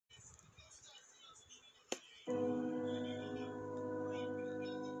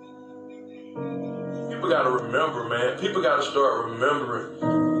got to remember, man. People got to start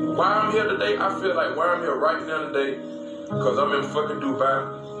remembering. Why I'm here today, I feel like why I'm here right now today, because I'm in fucking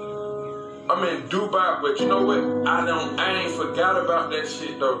Dubai. I'm in Dubai, but you know what? I ain't forgot about that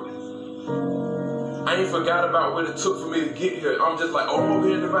shit, though. I ain't forgot about what it took for me to get here. I'm just like, oh, I'm over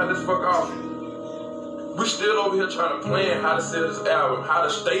here in Dubai, let's fuck off. We still over here trying to plan how to sell this album, how to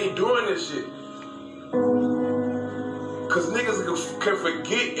stay doing this shit. Cause niggas can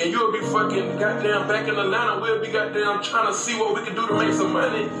forget and you'll be fucking goddamn back in Atlanta. We'll be goddamn trying to see what we can do to make some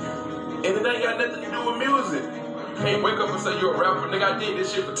money. And it ain't got nothing to do with music. You can't wake up and say you're a rapper. Nigga, I did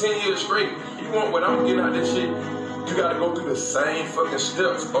this shit for 10 years straight. You want what I'm getting out of this shit, you gotta go through the same fucking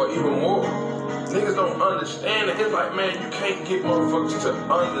steps or even more. Niggas don't understand it. It's like, man, you can't get motherfuckers to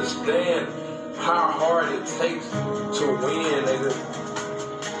understand how hard it takes to win, nigga.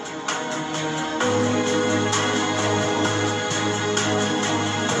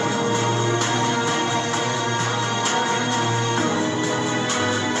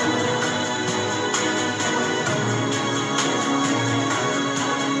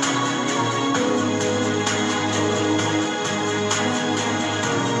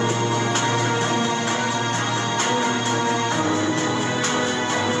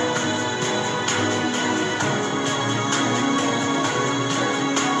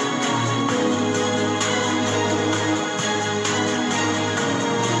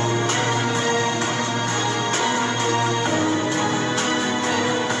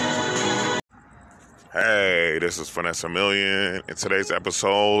 Hey, this is Finesse A Million, and today's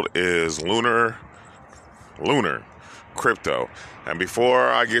episode is Lunar Crypto. And before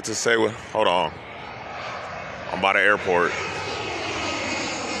I get to say what, hold on, I'm by the airport.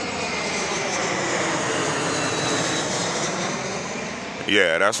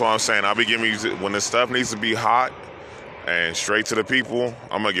 Yeah, that's what I'm saying. I'll be giving you, when this stuff needs to be hot and straight to the people,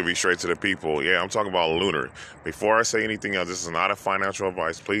 I'm going to give you straight to the people. Yeah, I'm talking about Lunar. Before I say anything else, this is not a financial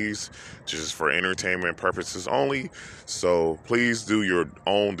advice, please. Just for entertainment purposes only. So please do your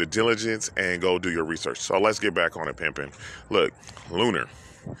own due diligence and go do your research. So let's get back on it, pimping. Look, Lunar.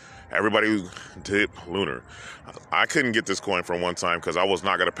 Everybody did Lunar. I couldn't get this coin from one time because I was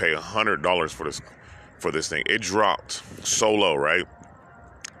not going to pay $100 for this thing. It dropped so low, right?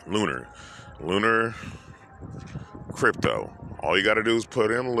 Lunar Crypto. All you got to do is put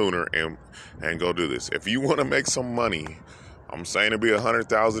in Lunar and go do this. If you want to make some money, I'm saying to be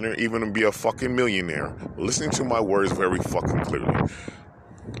 100,000 or even to be a fucking millionaire, listening to my words very fucking clearly.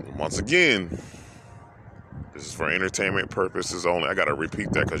 Once again, this is for entertainment purposes only. I got to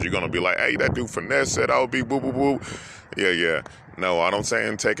repeat that because you're going to be like, hey, that dude Finesse said I would be boo boo boo. Yeah. No, I don't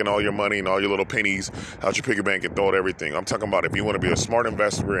say taking all your money and all your little pennies out your piggy bank and throw it everything. I'm talking about if you want to be a smart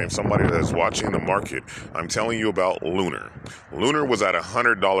investor and somebody that's watching the market, I'm telling you about Lunar. Lunar was at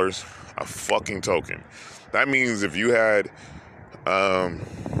 $100 a fucking token. That means if you had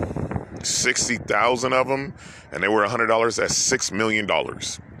 60,000 of them and they were $100, that's $6 million.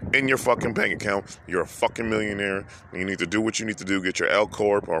 In your fucking bank account, you're a fucking millionaire. You need to do what you need to do. Get your L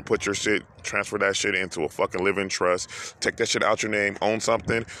Corp or put your shit, transfer that shit into a fucking living trust. Take that shit out your name, own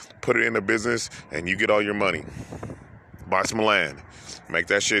something, put it in a business, and you get all your money. Buy some land. Make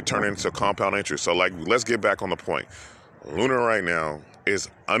that shit turn into compound interest. So, like, let's get back on the point. Lunar right now is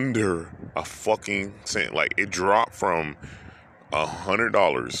under a fucking cent. Like, it dropped from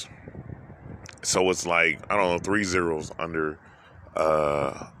 $100. So it's like, I don't know, 3 zeros under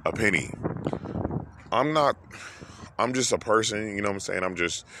a penny. I'm just a person, you know what I'm saying? I'm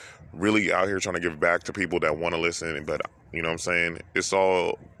just really out here trying to give back to people that want to listen, but you know what I'm saying? This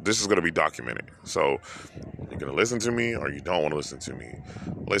is going to be documented. So you're going to listen to me or you don't want to listen to me.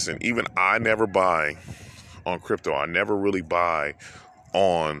 Listen, even I never buy on crypto. I never really buy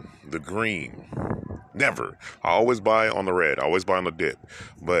on the green. Never. I always buy on the red. I always buy on the dip.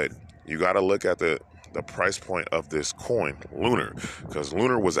 But you got to look at the price point of this coin, Lunar, because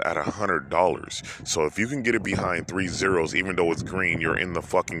Lunar was at $100. So if you can get it behind 3 zeros, even though it's green, you're in the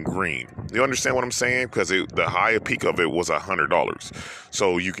fucking green. You understand what I'm saying? Because the higher peak of it was $100.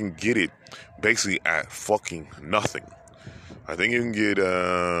 So you can get it basically at fucking nothing. I think you can get,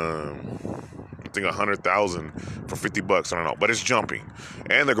 100,000 for $50. I don't know, but it's jumping,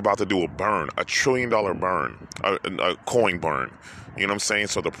 and they're about to do a burn, $1 trillion burn, a coin burn. You know what I'm saying?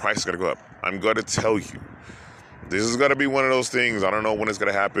 So the price is gonna go up. I'm gonna tell you, this is gonna be one of those things. I don't know when it's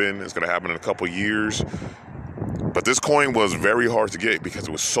gonna happen. It's gonna happen in a couple years. But this coin was very hard to get because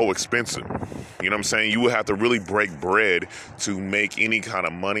it was so expensive. You know what I'm saying? You would have to really break bread to make any kind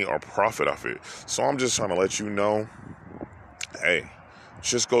of money or profit off it. So I'm just trying to let you know, hey,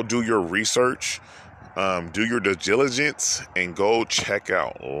 just go do your research, do your due diligence, and go check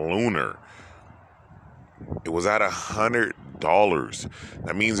out Lunar. It was at $100.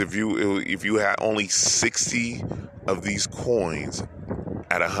 That means if you had only 60 of these coins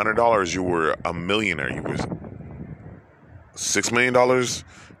at $100, you were a millionaire. You was $6 million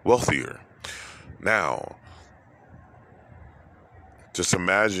wealthier. Now, just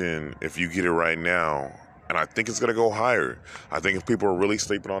imagine if you get it right now, and I think it's going to go higher. I think if people are really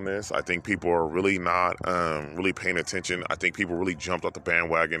sleeping on this, I think people are really not really paying attention. I think people really jumped off the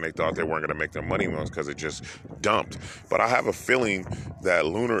bandwagon. They thought they weren't going to make their money because it just dumped. But I have a feeling that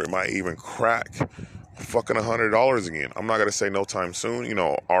Lunar might even crack fucking $100 again. I'm not going to say no time soon. You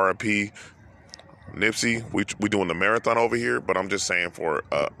know, RIP Nipsey, we doing the marathon over here, but I'm just saying for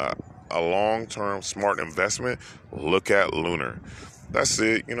a long-term smart investment, look at Lunar. That's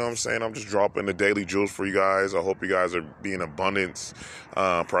it. You know what I'm saying? I'm just dropping the daily jewels for you guys. I hope you guys are being abundance,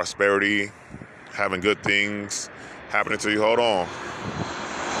 prosperity, having good things happening to you. Hold on.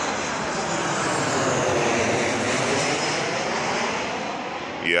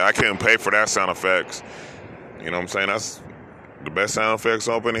 Yeah, I couldn't pay for that sound effects. You know what I'm saying? That's the best sound effects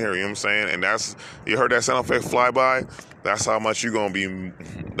up in here. You know what I'm saying? And you heard that sound effect fly by? That's how much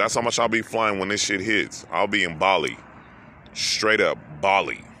that's how much I'll be flying when this shit hits. I'll be in Bali. Straight up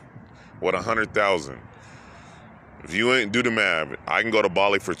Bali with 100,000. If you ain't do the math, I can go to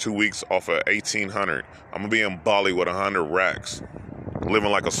Bali for 2 weeks off of 1,800. I'm gonna be in Bali with 100 racks,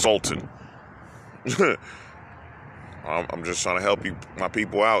 living like a sultan. I'm just trying to help my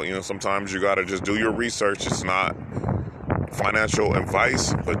people out. You know, sometimes you gotta just do your research. It's not financial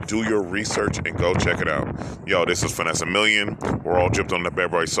advice, but do your research and go check it out. Yo, this is Finesse a Million. We're all dripped on the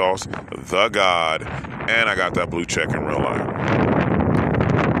Beverly Sauce, the God, and I got that blue check in real life.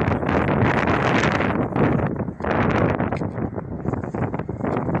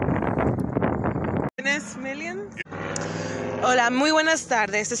 Finesse Millions. Hola, muy buenas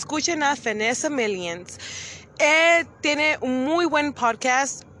tardes. Escuchen a Finesse Millions. Tiene un muy buen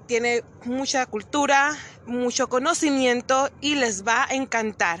podcast. Tiene mucha cultura, mucho conocimiento y les va a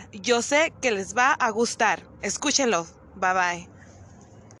encantar. Yo sé que les va a gustar. Escúchenlo. Bye bye.